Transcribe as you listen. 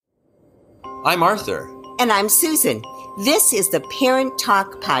I'm Arthur. And I'm Susan. This is the Parent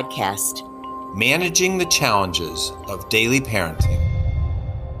Talk Podcast. Managing the challenges of daily parenting.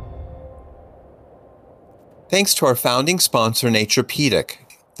 Thanks to our founding sponsor, Naturepedic,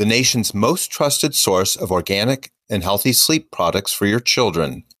 the nation's most trusted source of organic and healthy sleep products for your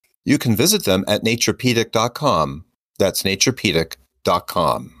children. You can visit them at naturepedic.com. That's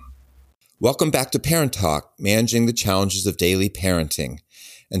naturepedic.com. Welcome back to Parent Talk, Managing the Challenges of Daily Parenting.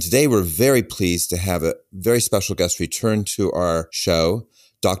 And today we're very pleased to have a very special guest return to our show.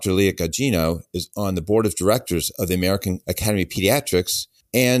 Dr. Leah Gaggino is on the board of directors of the American Academy of Pediatrics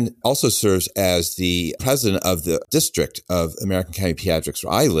and also serves as the president of the district of American Academy of Pediatrics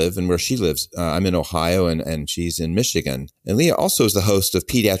where I live and where she lives. I'm in Ohio and she's in Michigan. And Leah also is the host of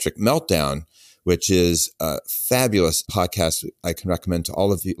Pediatric Meltdown, which is a fabulous podcast I can recommend to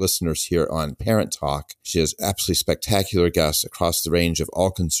all of you listeners here on Parent Talk. She has absolutely spectacular guests across the range of all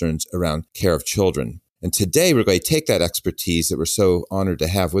concerns around care of children. And today we're going to take that expertise that we're so honored to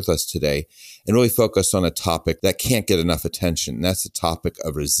have with us today and really focus on a topic that can't get enough attention. And that's the topic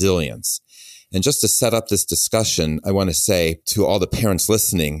of resilience. And just to set up this discussion, I want to say to all the parents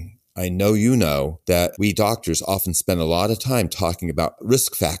listening, I know you know that we doctors often spend a lot of time talking about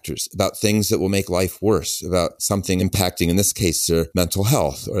risk factors, about things that will make life worse, about something impacting, in this case, their mental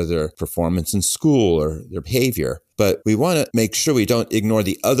health or their performance in school or their behavior. But we want to make sure we don't ignore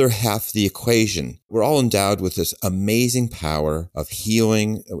the other half of the equation. We're all endowed with this amazing power of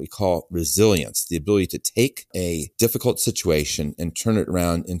healing that we call resilience, the ability to take a difficult situation and turn it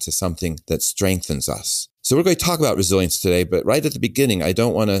around into something that strengthens us. So we're going to talk about resilience today, but right at the beginning, I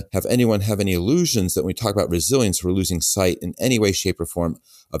don't want to have anyone have any illusions that when we talk about resilience, we're losing sight in any way, shape, or form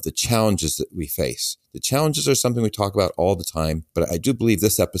of the challenges that we face. The challenges are something we talk about all the time, but I do believe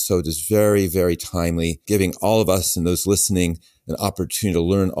this episode is very, very timely, giving all of us and those listening an opportunity to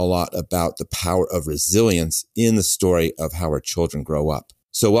learn a lot about the power of resilience in the story of how our children grow up.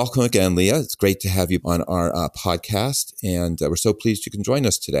 So welcome again, Leah. It's great to have you on our podcast, and we're so pleased you can join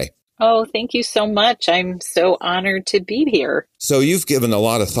us today. Oh, thank you so much. I'm so honored to be here. So you've given a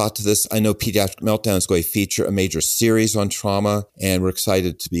lot of thought to this. I know Pediatric Meltdown is going to feature a major series on trauma, and we're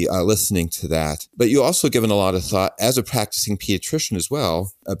excited to be listening to that. But you also given a lot of thought as a practicing pediatrician as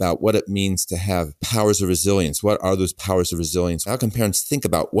well about what it means to have powers of resilience. What are those powers of resilience? How can parents think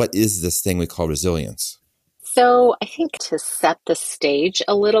about what is this thing we call resilience? So I think to set the stage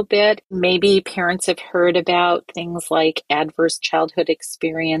a little bit, maybe parents have heard about things like adverse childhood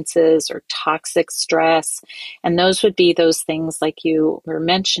experiences or toxic stress. And those would be those things like you were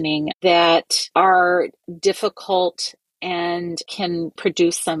mentioning that are difficult and can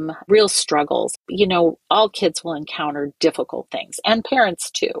produce some real struggles. You know, all kids will encounter difficult things, and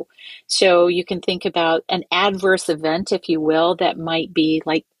parents too. So you can think about an adverse event, if you will, that might be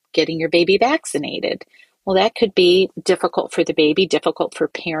like getting your baby vaccinated. Well, that could be difficult for the baby, difficult for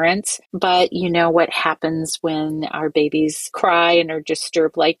parents, but you know what happens when our babies cry and are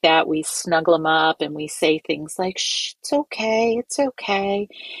disturbed like that? We snuggle them up and we say things like, shh, it's okay, it's okay.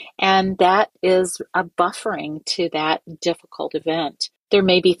 And that is a buffering to that difficult event. There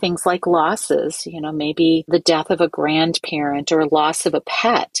may be things like losses, you know, maybe the death of a grandparent or loss of a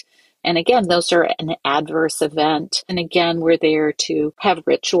pet. And again, those are an adverse event. And again, we're there to have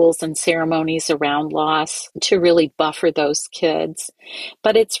rituals and ceremonies around loss to really buffer those kids.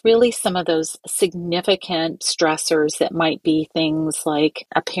 But it's really some of those significant stressors that might be things like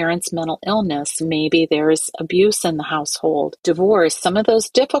a parent's mental illness. Maybe there's abuse in the household, divorce, some of those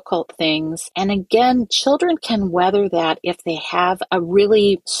difficult things. And again, children can weather that if they have a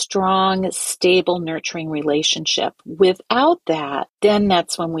really strong, stable, nurturing relationship. Without that, then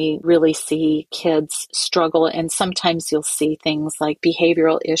that's when we really see kids struggle, and sometimes you'll see things like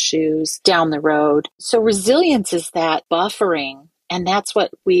behavioral issues down the road. So resilience is that buffering, and that's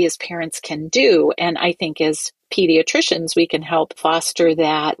what we as parents can do. And I think as pediatricians, we can help foster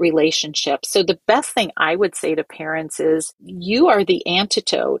that relationship. So the best thing I would say to parents is you are the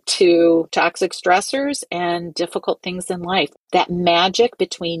antidote to toxic stressors and difficult things in life. That magic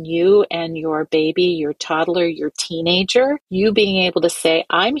between you and your baby, your toddler, your teenager, you being able to say,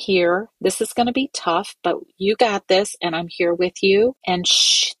 I'm here, this is going to be tough, but you got this and I'm here with you, and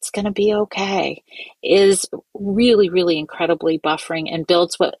shh, it's going to be okay, is really, really incredibly buffering and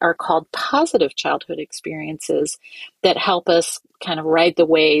builds what are called positive childhood experiences that help us kind of ride the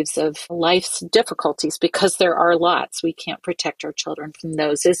waves of life's difficulties, because there are lots. We can't protect our children from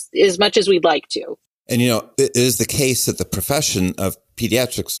those as much as we'd like to. And, you know, it is the case that the profession of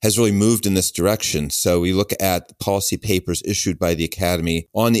pediatrics has really moved in this direction. So we look at the policy papers issued by the Academy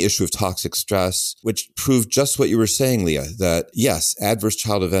on the issue of toxic stress, which proved just what you were saying, Leah, that yes, adverse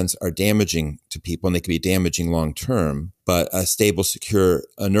child events are damaging to people and they can be damaging long term, but stable, secure,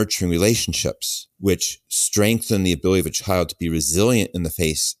 nurturing relationships, which strengthen the ability of a child to be resilient in the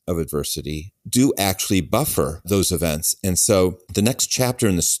face of adversity, do actually buffer those events. And so the next chapter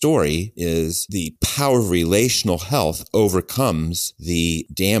in the story is the power of relational health overcomes the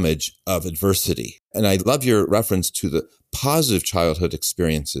damage of adversity. And I love your reference to the positive childhood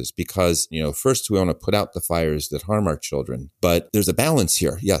experiences because, first we want to put out the fires that harm our children. But there's a balance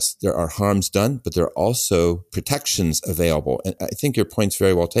here. Yes, there are harms done, but there are also protections available. And I think your point's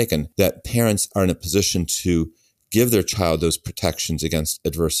very well taken, that parents are in a position to give their child those protections against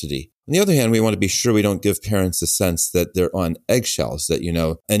adversity. On the other hand, we want to be sure we don't give parents a sense that they're on eggshells, that,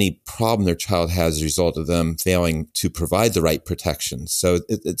 any problem their child has as a result of them failing to provide the right protections. So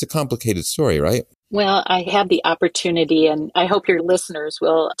it's a complicated story, right? Well, I had the opportunity, and I hope your listeners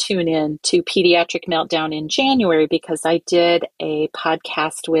will tune in to Pediatric Meltdown in January, because I did a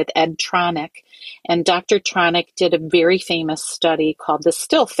podcast with Ed Tronick, and Dr. Tronick did a very famous study called the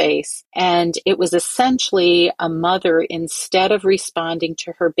still face. And it was essentially a mother, instead of responding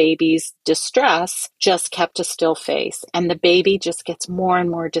to her baby's distress, just kept a still face. And the baby just gets more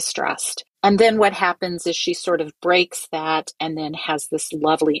and more distressed. And then what happens is she sort of breaks that and then has this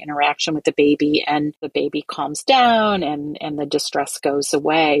lovely interaction with the baby, and the baby calms down and the distress goes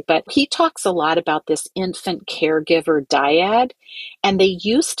away. But he talks a lot about this infant caregiver dyad, and they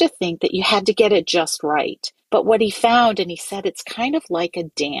used to think that you had to get it just right. But what he found, and he said, it's kind of like a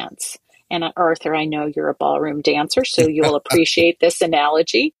dance. And Arthur, I know you're a ballroom dancer, so you'll appreciate this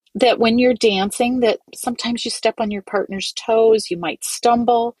analogy. That when you're dancing, that sometimes you step on your partner's toes, you might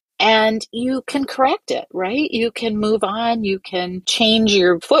stumble. And you can correct it, right? You can move on, you can change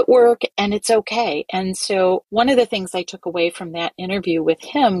your footwork, and it's okay. And so one of the things I took away from that interview with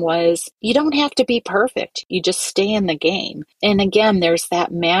him was you don't have to be perfect. You just stay in the game. And again, there's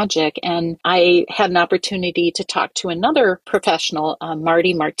that magic. And I had an opportunity to talk to another professional,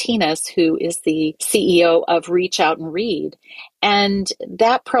 Marty Martinez, who is the CEO of Reach Out and Read. And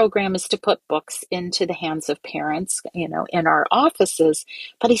that program is to put books into the hands of parents, in our offices.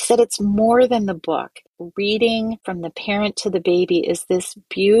 But he said it's more than the book. Reading from the parent to the baby is this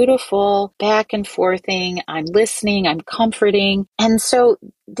beautiful back and forth thing. I'm listening, I'm comforting. And so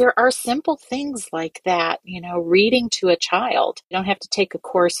there are simple things like that, reading to a child. You don't have to take a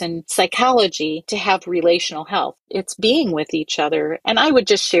course in psychology to have relational health. It's being with each other. And I would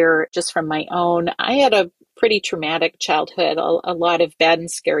just share just from my own, I had a pretty traumatic childhood. A lot of bad and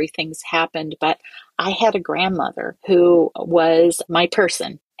scary things happened, but I had a grandmother who was my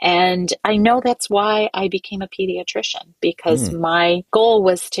person. And I know that's why I became a pediatrician, because my goal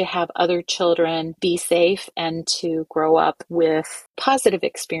was to have other children be safe and to grow up with positive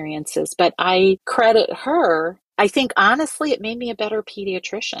experiences. But I credit her. I think, honestly, it made me a better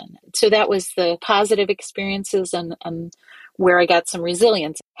pediatrician. So that was the positive experiences and where I got some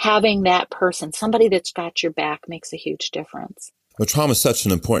resilience. Having that person, somebody that's got your back, makes a huge difference. Well, trauma is such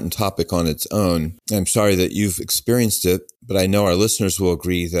an important topic on its own. I'm sorry that you've experienced it, but I know our listeners will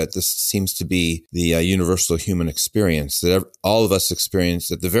agree that this seems to be the universal human experience, that all of us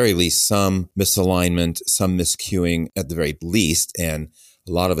experience, at the very least, some misalignment, some miscuing at the very least, and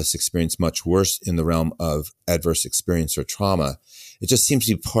a lot of us experience much worse in the realm of adverse experience or trauma. It just seems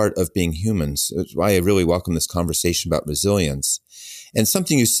to be part of being humans. It's why I really welcome this conversation about resilience. And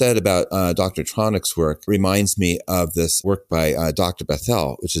something you said about Dr. Tronick's work reminds me of this work by Dr.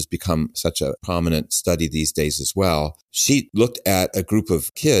 Bethel, which has become such a prominent study these days as well. She looked at a group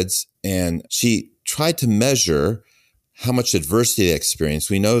of kids and she tried to measure how much adversity they experience.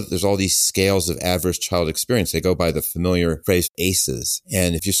 We know that there's all these scales of adverse child experience. They go by the familiar phrase ACEs.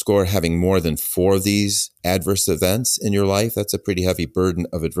 And if you score having more than 4 of these adverse events in your life, that's a pretty heavy burden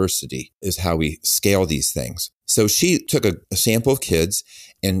of adversity, is how we scale these things. So she took a sample of kids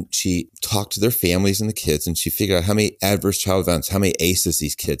and she talked to their families and the kids, and she figured out how many adverse child events, how many ACEs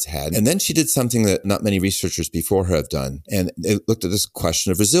these kids had. And then she did something that not many researchers before her have done. And they looked at this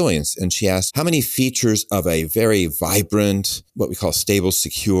question of resilience. And she asked how many features of a very vibrant, what we call stable,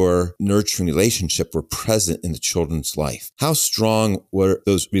 secure, nurturing relationship were present in the children's life. How strong were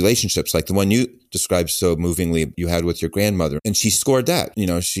those relationships, like the one you described so movingly you had with your grandmother? And she scored that.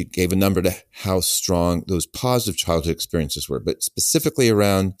 She gave a number to how strong those positive childhood experiences were, but specifically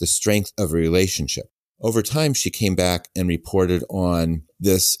around the strength of a relationship. Over time, she came back and reported on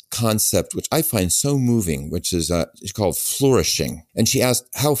this concept, which I find so moving, which is called flourishing. And she asked,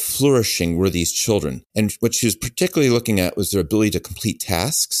 how flourishing were these children? And what she was particularly looking at was their ability to complete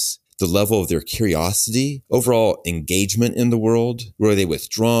tasks, the level of their curiosity, overall engagement in the world. Were they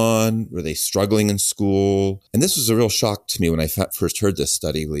withdrawn? Were they struggling in school? And this was a real shock to me when I first heard this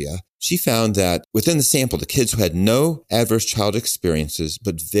study, Leah. She found that within the sample, the kids who had no adverse child experiences,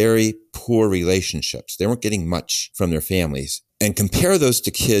 but very poor relationships, they weren't getting much from their families. And compare those to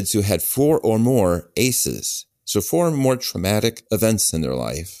kids who had 4 or more ACEs. So 4 or more traumatic events in their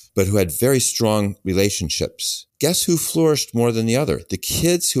life, but who had very strong relationships. Guess who flourished more than the other? The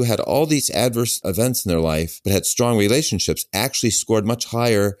kids who had all these adverse events in their life, but had strong relationships, actually scored much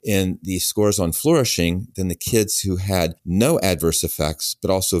higher in the scores on flourishing than the kids who had no adverse effects, but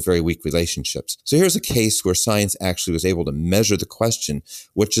also very weak relationships. So here's a case where science actually was able to measure the question,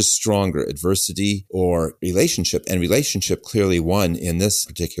 which is stronger, adversity or relationship? And relationship clearly won in this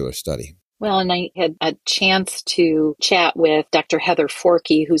particular study. Well, and I had a chance to chat with Dr. Heather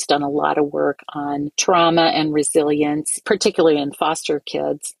Forkey, who's done a lot of work on trauma and resilience, particularly in foster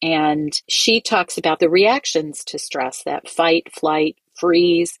kids. And she talks about the reactions to stress, that fight, flight,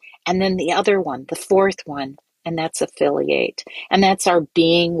 freeze, and then the other one, the fourth one, and that's affiliate. And that's our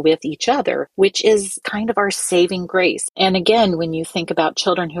being with each other, which is kind of our saving grace. And again, when you think about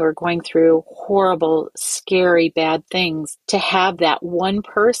children who are going through horrible, scary, bad things, to have that one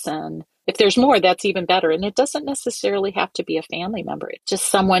person, if there's more, that's even better. And it doesn't necessarily have to be a family member. It's just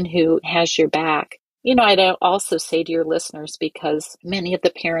someone who has your back. You know, I'd also say to your listeners, because many of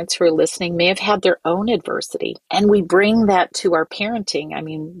the parents who are listening may have had their own adversity, and we bring that to our parenting. I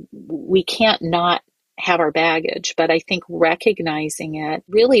mean, we can't not have our baggage, but I think recognizing it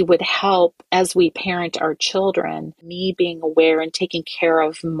really would help as we parent our children. Me being aware and taking care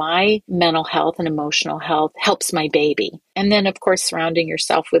of my mental health and emotional health helps my baby. And then, of course, surrounding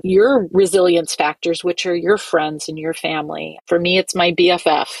yourself with your resilience factors, which are your friends and your family. For me, it's my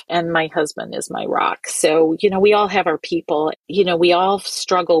BFF, and my husband is my rock. So, you know, we all have our people. You know, we all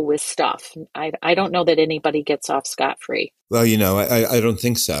struggle with stuff. I don't know that anybody gets off scot-free. Well, you know, I don't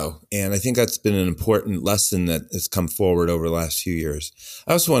think so. And I think that's been an important lesson that has come forward over the last few years.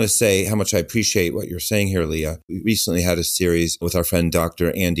 I also want to say how much I appreciate what you're saying here, Leah. We recently had a series with our friend,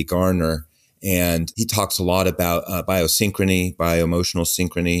 Dr. Andy Garner, and he talks a lot about biosynchrony, bioemotional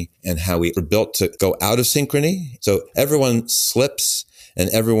synchrony, and how we are built to go out of synchrony. So everyone slips and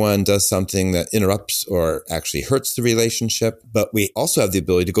everyone does something that interrupts or actually hurts the relationship. But we also have the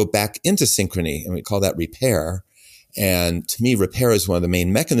ability to go back into synchrony, and we call that repair. And to me, repair is one of the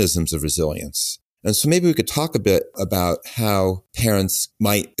main mechanisms of resilience. And so maybe we could talk a bit about how parents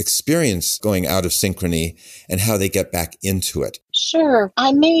might experience going out of synchrony and how they get back into it. Sure.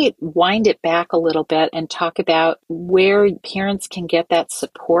 I may wind it back a little bit and talk about where parents can get that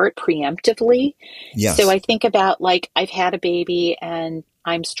support preemptively. Yes. So I think about, like, I've had a baby and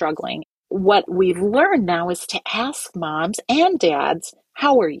I'm struggling. What we've learned now is to ask moms and dads,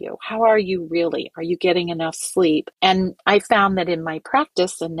 how are you? How are you really? Are you getting enough sleep? And I found that in my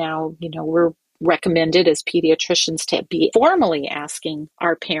practice, and now, you know, we're recommended as pediatricians to be formally asking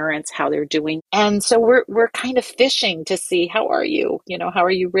our parents how they're doing. And so we're kind of fishing to see, how are you? You know, how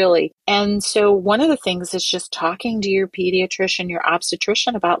are you really? And so one of the things is just talking to your pediatrician, your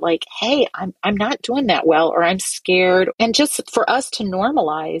obstetrician about, like, hey, I'm not doing that well, or I'm scared. And just for us to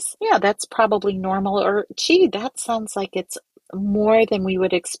normalize, yeah, that's probably normal, or gee, that sounds like it's more than we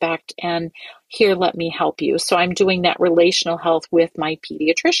would expect, and here, let me help you. So I'm doing that relational health with my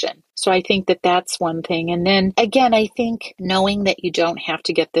pediatrician. So I think that that's one thing. And then again, I think knowing that you don't have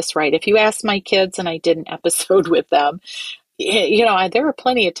to get this right. If you ask my kids, and I did an episode with them, you know, there were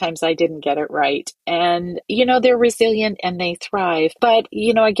plenty of times I didn't get it right. And, you know, they're resilient and they thrive. But,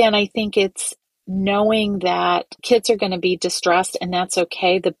 you know, again, I think it's knowing that kids are going to be distressed, and that's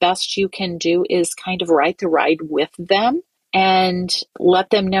okay. The best you can do is kind of ride the ride with them and let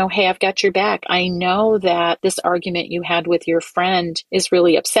them know, hey, I've got your back. I know that this argument you had with your friend is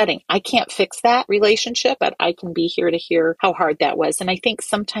really upsetting. I can't fix that relationship, but I can be here to hear how hard that was. And I think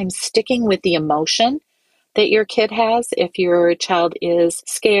sometimes sticking with the emotion that your kid has, if your child is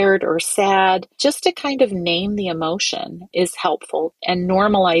scared or sad, just to kind of name the emotion is helpful, and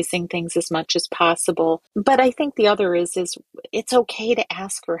normalizing things as much as possible. But I think the other is it's okay to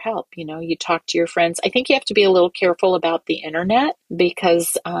ask for help. You know, you talk to your friends. I think you have to be a little careful about the internet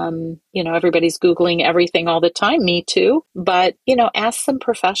because, you know, everybody's Googling everything all the time. Me too. But, you know, ask some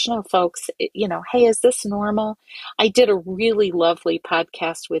professional folks, you know, hey, is this normal? I did a really lovely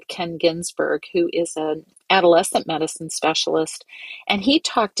podcast with Ken Ginsburg, who is an adolescent medicine specialist, and he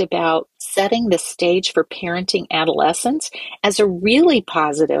talked about setting the stage for parenting adolescents as a really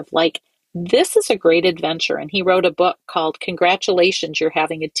positive, like, this is a great adventure. And he wrote a book called Congratulations, You're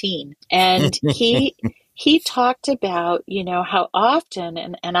Having a Teen. And he talked about, how often,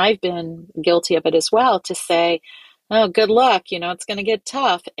 and I've been guilty of it as well, to say, oh, good luck, it's going to get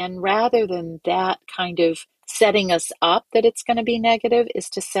tough. And rather than that kind of setting us up that it's going to be negative, is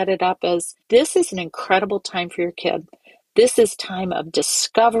to set it up as, this is an incredible time for your kid. This is time of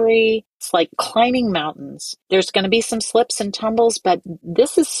discovery. It's like climbing mountains. There's going to be some slips and tumbles, but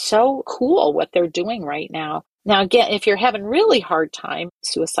this is so cool what they're doing right now. Now, again, if you're having really hard time,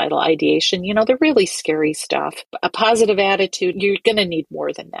 suicidal ideation, the really scary stuff, a positive attitude, you're going to need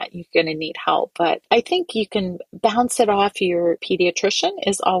more than that. You're going to need help. But I think you can bounce it off your pediatrician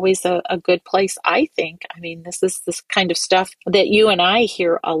is always a good place, I think. I mean, this is this kind of stuff that you and I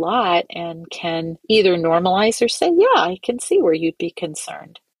hear a lot and can either normalize or say, yeah, I can see where you'd be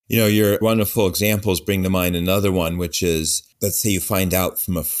concerned. Your wonderful examples bring to mind another one, which is, let's say you find out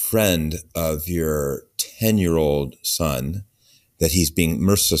from a friend of your 10-year-old son that he's being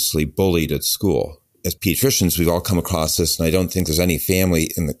mercilessly bullied at school. As pediatricians, we've all come across this, and I don't think there's any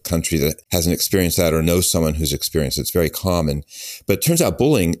family in the country that hasn't experienced that or knows someone who's experienced it. It's very common. But it turns out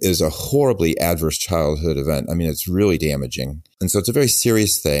bullying is a horribly adverse childhood event. I mean, it's really damaging. And so it's a very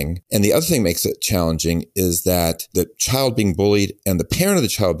serious thing. And the other thing that makes it challenging is that the child being bullied and the parent of the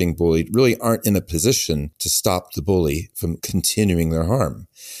child being bullied really aren't in a position to stop the bully from continuing their harm.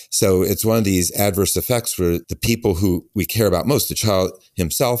 So it's one of these adverse effects where the people who we care about most, the child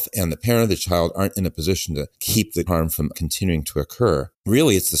himself and the parent of the child, aren't in a position to keep the harm from continuing to occur.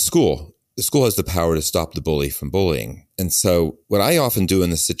 Really, it's the school. The school has the power to stop the bully from bullying. And so what I often do in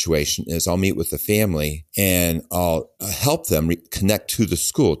this situation is I'll meet with the family and I'll help them connect to the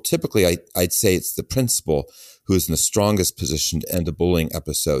school. Typically, I'd say it's the principal who is in the strongest position to end a bullying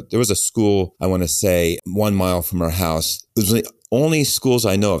episode. There was a school, I want to say, 1 mile from our house. It was the only schools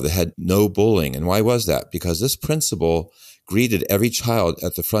I know of that had no bullying. And why was that? Because this principal greeted every child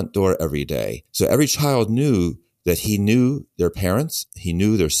at the front door every day. So every child knew that he knew their parents, he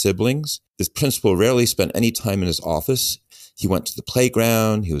knew their siblings. This principal rarely spent any time in his office. He went to the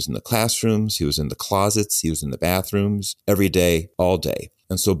playground, he was in the classrooms, he was in the closets, he was in the bathrooms, every day, all day.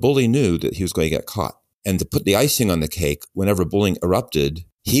 And so bully knew that he was going to get caught. And to put the icing on the cake, whenever bullying erupted,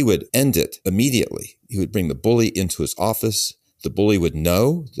 he would end it immediately. He would bring the bully into his office. The bully would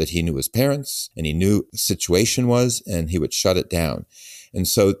know that he knew his parents and he knew the situation was, and he would shut it down. And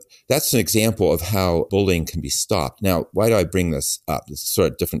so that's an example of how bullying can be stopped. Now, why do I bring this up? It's sort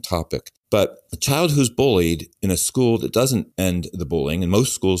of a different topic. But a child who's bullied in a school that doesn't end the bullying, and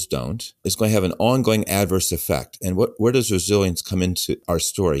most schools don't, is going to have an ongoing adverse effect. And where does resilience come into our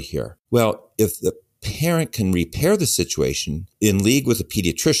story here? Well, if the parent can repair the situation in league with a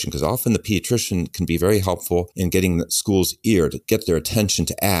pediatrician, because often the pediatrician can be very helpful in getting the school's ear to get their attention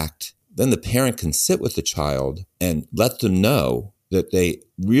to act, then the parent can sit with the child and let them know that they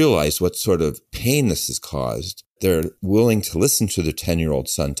realize what sort of pain this has caused. They're willing to listen to their 10-year-old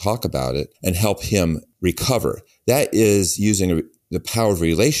son talk about it and help him recover. That is using the power of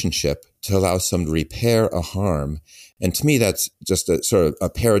relationship to allow someone to repair a harm. And to me, that's just a sort of a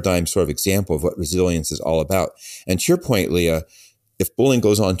paradigm sort of example of what resilience is all about. And to your point, Leah, if bullying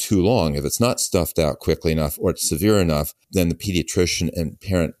goes on too long, if it's not stuffed out quickly enough or it's severe enough, then the pediatrician and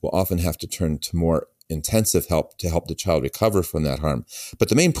parent will often have to turn to more intensive help to help the child recover from that harm. But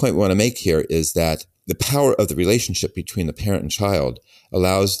the main point we want to make here is that the power of the relationship between the parent and child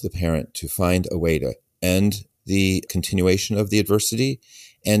allows the parent to find a way to end the continuation of the adversity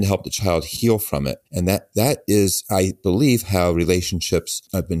and help the child heal from it. And that is, I believe, how relationships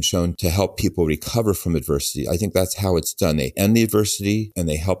have been shown to help people recover from adversity. I think that's how it's done. They end the adversity and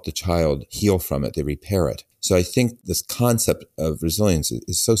they help the child heal from it. They repair it. So I think this concept of resilience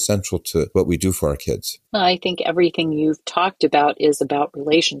is so central to what we do for our kids. I think everything you've talked about is about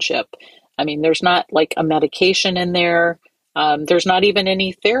relationship. I mean, there's not like a medication in there. There's not even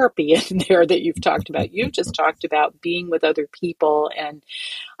any therapy in there that you've talked about. You've just talked about being with other people. And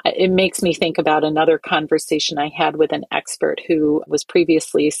it makes me think about another conversation I had with an expert who was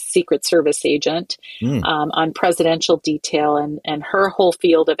previously a Secret Service agent on presidential detail. And her whole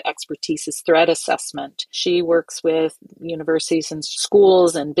field of expertise is threat assessment. She works with universities and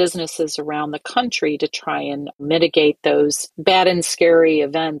schools and businesses around the country to try and mitigate those bad and scary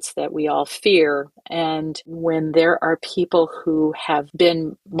events that we all fear. And when there are people who have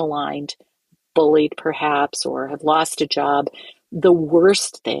been maligned, bullied perhaps, or have lost a job, the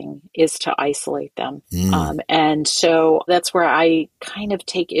worst thing is to isolate them. And so that's where I kind of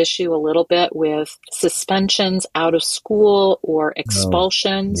take issue a little bit with suspensions out of school or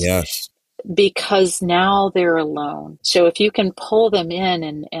expulsions. Yes. Because now they're alone. So if you can pull them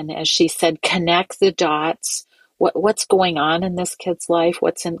in and as she said, connect the dots, what's going on in this kid's life,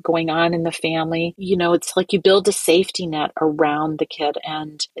 going on in the family, it's like you build a safety net around the kid,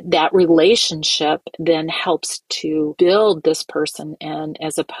 and that relationship then helps to build this person, and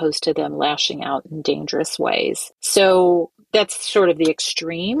as opposed to them lashing out in dangerous ways. So that's sort of the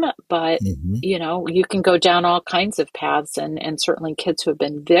extreme, but you can go down all kinds of paths, and certainly kids who have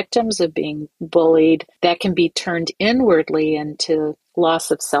been victims of being bullied, that can be turned inwardly into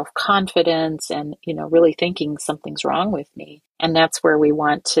loss of self-confidence and, really thinking something's wrong with me. And that's where we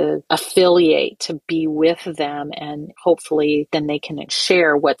want to affiliate, to be with them, and hopefully then they can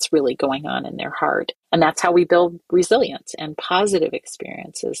share what's really going on in their heart. And that's how we build resilience and positive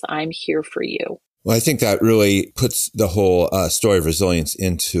experiences. I'm here for you. Well, I think that really puts the whole story of resilience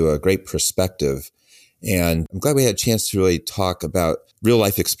into a great perspective. And I'm glad we had a chance to really talk about real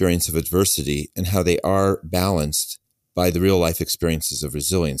life experience of adversity and how they are balanced by the real life experiences of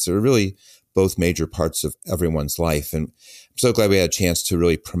resilience. They're really both major parts of everyone's life. And I'm so glad we had a chance to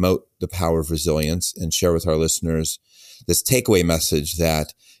really promote the power of resilience and share with our listeners this takeaway message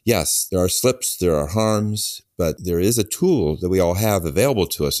that, yes, there are slips, there are harms, but there is a tool that we all have available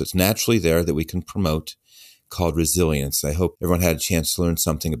to us. It's naturally there that we can promote, called resilience. I hope everyone had a chance to learn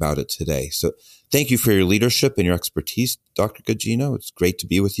something about it today. So thank you for your leadership and your expertise, Dr. Gugino. It's great to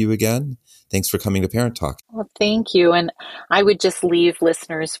be with you again. Thanks for coming to Parent Talk. Well, thank you. And I would just leave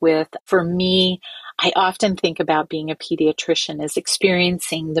listeners with, for me, I often think about being a pediatrician as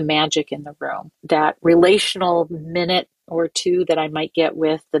experiencing the magic in the room, that relational minute or two that I might get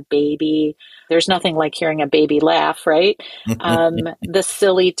with the baby. There's nothing like hearing a baby laugh, right? The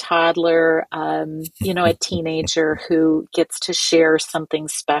silly toddler, a teenager who gets to share something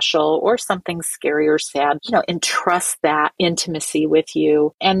special or something scary or sad, entrust that intimacy with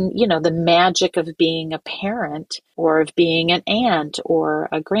you. And, the magic of being a parent or of being an aunt or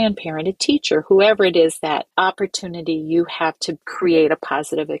a grandparent, a teacher, whoever it is, that opportunity you have to create a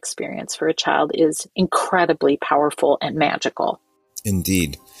positive experience for a child is incredibly powerful and magical.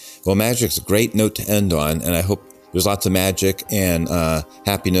 Indeed. Well, magic's a great note to end on, and I hope there's lots of magic and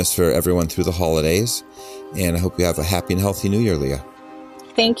happiness for everyone through the holidays. And I hope you have a happy and healthy New Year, Leah.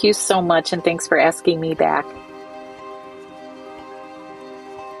 Thank you so much, and thanks for asking me back.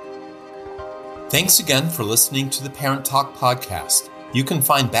 Thanks again for listening to the Parent Talk podcast. You can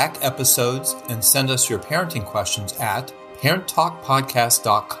find back episodes and send us your parenting questions at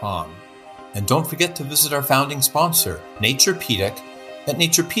parenttalkpodcast.com. And don't forget to visit our founding sponsor, NaturePedic, at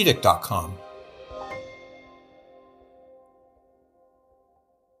naturepedic.com.